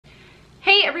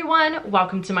everyone,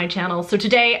 welcome to my channel. So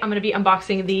today I'm going to be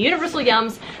unboxing the Universal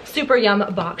Yums Super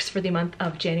Yum box for the month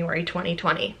of January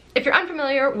 2020. If you're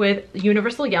unfamiliar with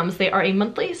Universal Yums, they are a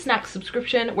monthly snack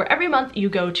subscription where every month you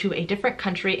go to a different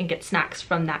country and get snacks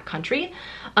from that country.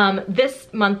 This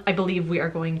month I believe we are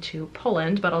going to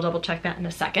Poland, but I'll double check that in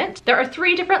a second. There are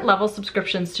 3 different level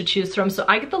subscriptions to choose from, so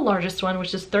I get the largest one,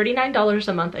 which is $39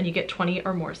 a month, and you get 20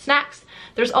 or more snacks.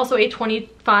 There's also a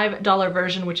 $25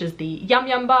 version, which is the Yum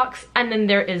Yum box, and then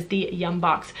there is the Yum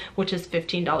box, which is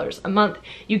 $15 a month.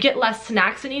 You get less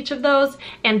snacks in each of those,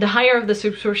 and the higher of the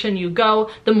subscription you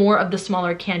go, the more of the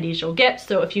smaller candies you'll get.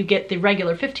 So if you get the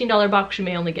regular $15 box, you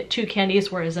may only get 2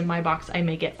 candies, whereas in my box I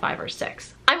may get 5 or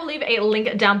 6. I will leave a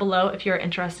link down below if you're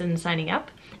interested in signing up.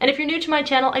 And if you're new to my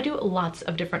channel, I do lots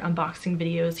of different unboxing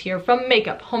videos here, from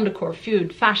makeup, home decor,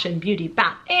 food, fashion, beauty,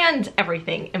 bath, and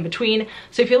everything in between.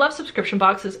 So if you love subscription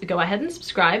boxes, go ahead and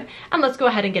subscribe, and let's go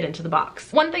ahead and get into the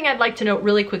box. One thing I'd like to note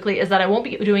really quickly is that I won't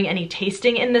be doing any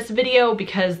tasting in this video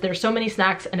because there's so many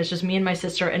snacks and it's just me and my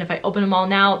sister, and if I open them all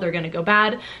now, they're gonna go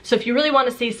bad. So if you really want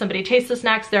to see somebody taste the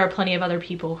snacks, there are plenty of other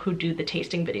people who do the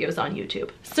tasting videos on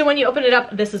YouTube. So when you open it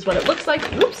up, this is what it looks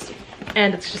like. Oops.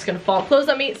 And it's just gonna fall closed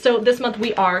on me. So this month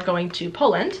we are going to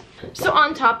Poland. So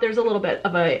on top there's a little bit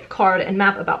of a card and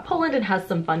map about Poland and has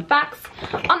some fun facts.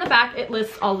 On the back it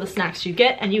lists all the snacks you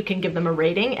get and you can give them a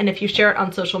rating, and if you share it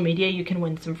on social media you can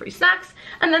win some free snacks.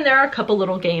 And then there are a couple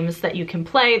little games that you can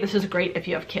play. This is great if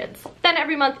you have kids. Then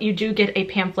every month you do get a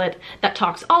pamphlet that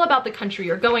talks all about the country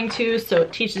you're going to, so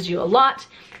it teaches you a lot.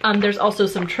 There's also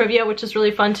some trivia, which is really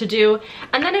fun to do.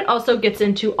 And then it also gets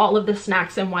into all of the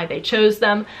snacks and why they chose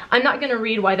them. I'm not gonna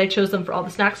read why they chose them for all the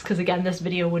snacks because again, this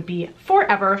video would be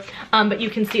forever, but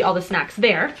you can see all the snacks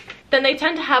there. Then they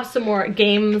tend to have some more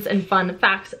games and fun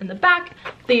facts in the back.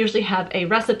 They usually have a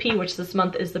recipe, which this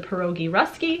month is the pierogi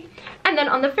ruski. And then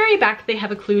on the very back, they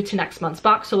have a clue to next month's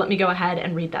box. So let me go ahead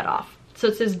and read that off. So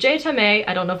it says, Jtame,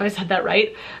 I don't know if I said that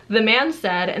right. The man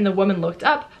said, and the woman looked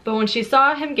up, but when she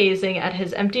saw him gazing at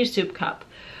his empty soup cup.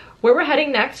 Where we're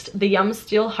heading next, the yums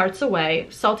steal hearts away,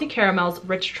 salty caramels,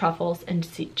 rich truffles, and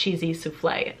cheesy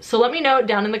souffle. So let me know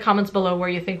down in the comments below where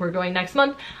you think we're going next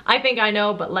month. I think I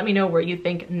know, but let me know where you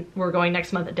think we're going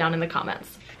next month down in the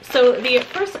comments. So the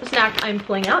first snack I'm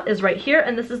pulling out is right here,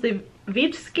 and this is the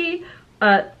Wiejski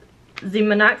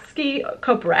Ziemniacki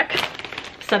Koprek.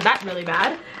 Said that really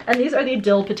bad. And these are the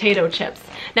dill potato chips.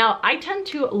 Now, I tend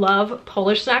to love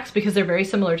Polish snacks because they're very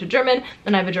similar to German,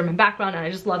 and I have a German background and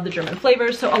I just love the German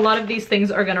flavors, so a lot of these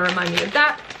things are gonna remind me of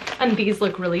that, and these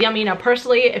look really yummy. Now,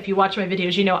 personally, if you watch my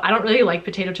videos, you know I don't really like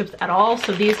potato chips at all,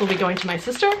 so these will be going to my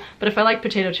sister, but if I like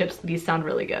potato chips, these sound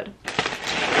really good.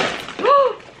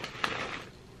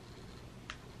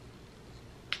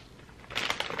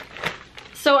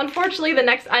 So unfortunately, the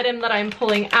next item that I'm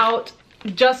pulling out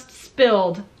just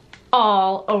spilled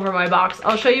all over my box.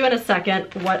 I'll show you in a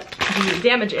second what the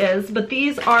damage is, but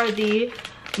these are the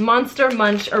Monster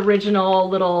Munch original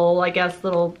little, I guess,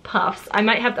 little puffs. I'm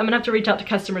gonna have to reach out to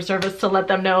customer service to let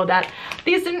them know that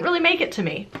these didn't really make it to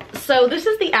me. So this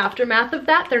is the aftermath of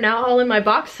that. They're now all in my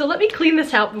box, so let me clean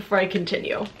this out before I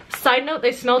continue. Side note,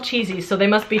 they smell cheesy, so they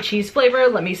must be cheese flavor.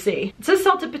 Let me see. It says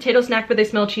salted potato snack, but they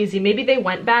smell cheesy. Maybe they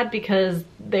went bad because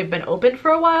they've been open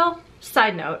for a while.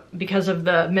 Side note, because of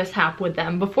the mishap with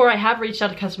them, before I have reached out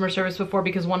to customer service before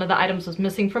because one of the items was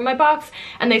missing from my box,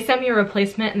 and they sent me a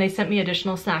replacement and they sent me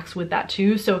additional snacks with that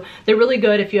too, so they're really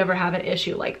good if you ever have an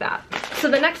issue like that.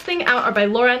 So the next thing out are by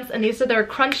Lawrence, and these are their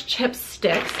crunch chip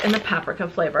sticks in the paprika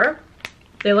flavor.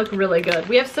 They look really good.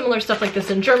 We have similar stuff like this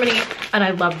in Germany, and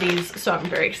I love these, so I'm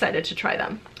very excited to try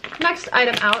them. Next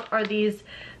item out are these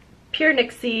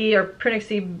Piernixi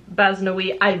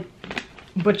Baznawi. I'm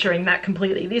butchering that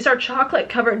completely. These are chocolate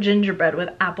covered gingerbread with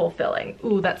apple filling.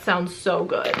 Ooh, that sounds so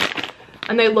good.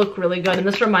 And they look really good, and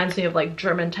this reminds me of like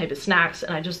German type of snacks,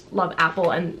 and I just love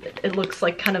apple, and it looks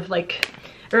like kind of like,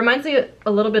 it reminds me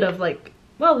a little bit of like,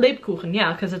 well, Lebkuchen,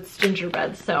 yeah, because it's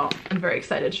gingerbread, so I'm very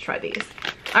excited to try these.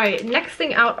 All right, next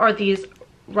thing out are these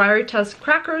Raritas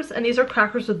crackers, and these are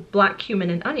crackers with black cumin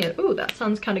and onion. Ooh, that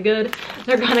sounds kind of good.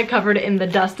 They're kind of covered in the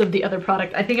dust of the other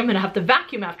product. I think I'm gonna have to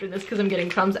vacuum after this because I'm getting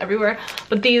crumbs everywhere,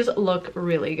 but these look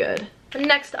really good. The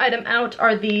next item out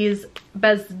are these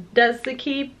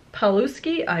Bezdecki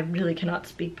Paluski. I really cannot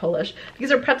speak Polish.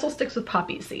 These are pretzel sticks with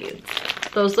poppy seeds.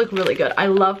 Those look really good. I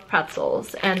love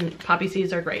pretzels, and poppy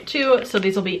seeds are great too, so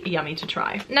these will be yummy to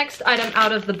try. Next item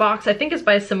out of the box, I think is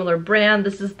by a similar brand.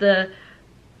 This is the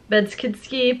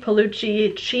Bedskidski,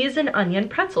 Palucci, cheese and onion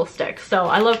pretzel sticks. So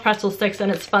I love pretzel sticks and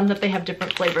it's fun that they have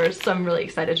different flavors. So I'm really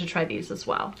excited to try these as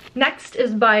well. Next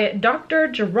is by Dr.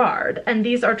 Gerard, and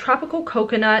these are tropical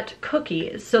coconut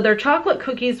cookies. So they're chocolate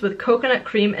cookies with coconut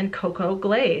cream and cocoa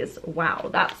glaze. Wow,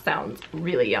 that sounds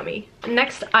really yummy.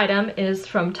 Next item is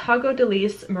from Tago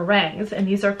Delice Meringues, and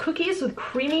these are cookies with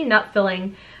creamy nut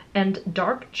filling and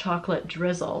dark chocolate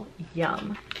drizzle.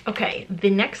 Yum. Okay, the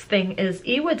next thing is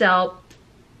Iwadel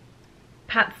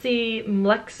Patsy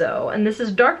Mlexo, and this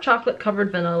is dark chocolate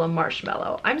covered vanilla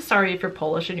marshmallow. I'm sorry if you're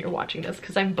Polish and you're watching this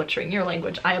because I'm butchering your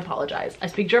language. I apologize. I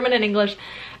speak German and English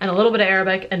and a little bit of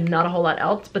Arabic and not a whole lot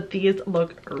else, but these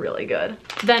look really good.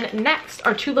 Then next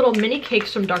are two little mini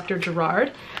cakes from Dr.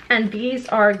 Gerard, and these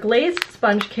are glazed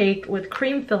sponge cake with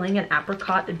cream filling and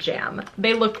apricot jam.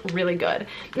 They look really good.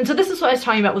 And so this is what I was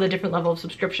talking about with a different level of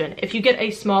subscription. If you get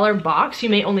a smaller box, you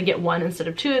may only get one instead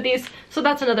of two of these, so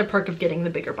that's another perk of getting the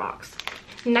bigger box.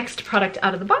 Next product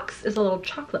out of the box is a little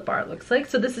chocolate bar, it looks like.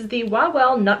 So this is the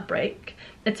Wawel Nut Break.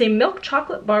 It's a milk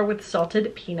chocolate bar with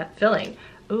salted peanut filling.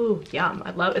 Ooh, yum. I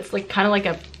love it. It's like kind of like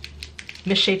a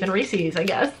misshapen Reese's, I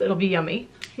guess. It'll be yummy.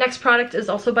 Next product is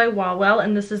also by Wawel,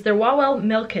 and this is their Wawel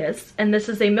Milkis. And this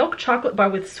is a milk chocolate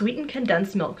bar with sweetened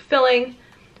condensed milk filling.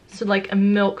 So like a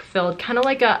milk filled, kind of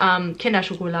like a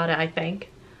Kinderchokolade, I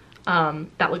think.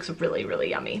 That looks really,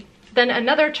 really yummy. Then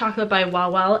another chocolate by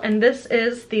Wawel, and this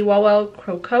is the Wawel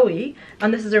Crocoe,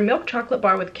 and this is their milk chocolate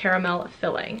bar with caramel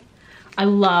filling. I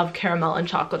love caramel and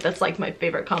chocolate. That's like my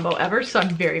favorite combo ever, so I'm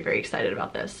very, very excited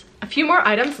about this. A few more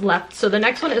items left. So the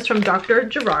next one is from Dr.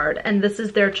 Gerard, and this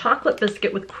is their chocolate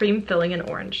biscuit with cream filling and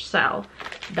orange shell.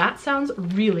 That sounds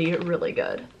really, really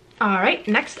good. All right,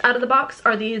 next out of the box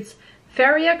are these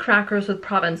Feria crackers with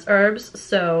Provence herbs.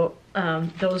 So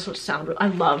those sound, I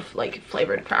love like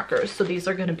flavored crackers, so these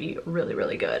are gonna be really,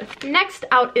 really good. Next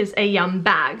out is a Yum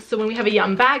bag. So when we have a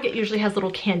Yum bag, it usually has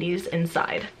little candies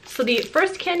inside. So the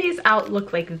first candies out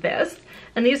look like this,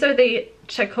 and these are the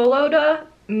Czekolada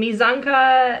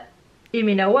Mizanka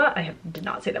Iminoa. I did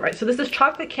not say that right. So this is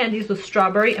chocolate candies with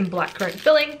strawberry and blackcurrant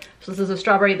filling. So this is a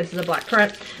strawberry, this is a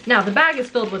blackcurrant. Now the bag is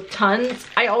filled with tons.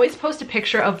 I always post a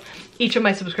picture of each of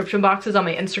my subscription boxes on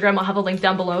my Instagram. I'll have a link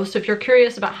down below. So if you're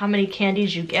curious about how many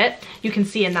candies you get, you can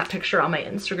see in that picture on my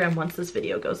Instagram once this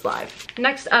video goes live.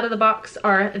 Next out of the box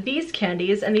are these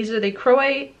candies, and these are the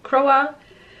Croa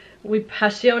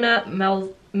Passiona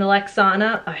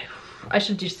Melexana. I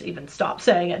should just even stop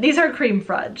saying it. These are cream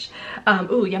fudge.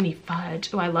 Ooh, yummy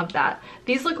fudge. Ooh, I love that.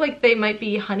 These look like they might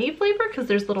be honey flavor because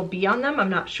there's little bee on them.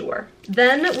 I'm not sure.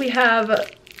 Then we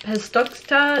have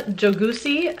Pestoksta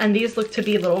Jogusi, and these look to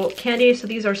be little candies. So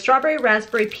these are strawberry,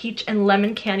 raspberry, peach, and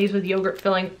lemon candies with yogurt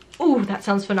filling. Ooh, that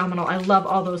sounds phenomenal. I love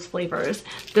all those flavors.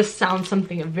 This sounds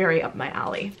something very up my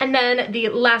alley. And then the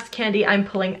last candy I'm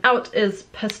pulling out is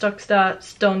Pestoksta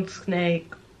Stonskne.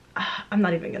 I'm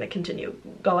not even gonna continue.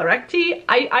 Galarekti.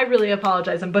 I really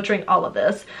apologize. I'm butchering all of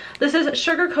this. This is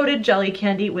sugar-coated jelly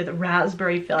candy with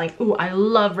raspberry filling. Ooh, I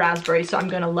love raspberry, so I'm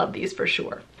gonna love these for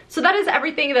sure. So that is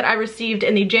everything that I received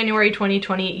in the January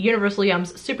 2020 Universal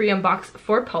Yums Super Yum box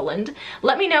for Poland.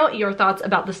 Let me know your thoughts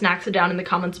about the snacks down in the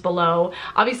comments below.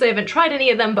 Obviously, I haven't tried any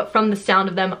of them, but from the sound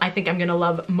of them, I think I'm gonna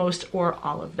love most or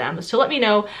all of them. So let me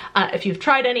know if you've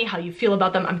tried any, how you feel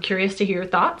about them. I'm curious to hear your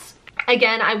thoughts.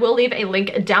 Again, I will leave a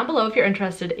link down below if you're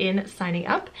interested in signing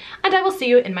up, and I will see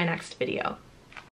you in my next video.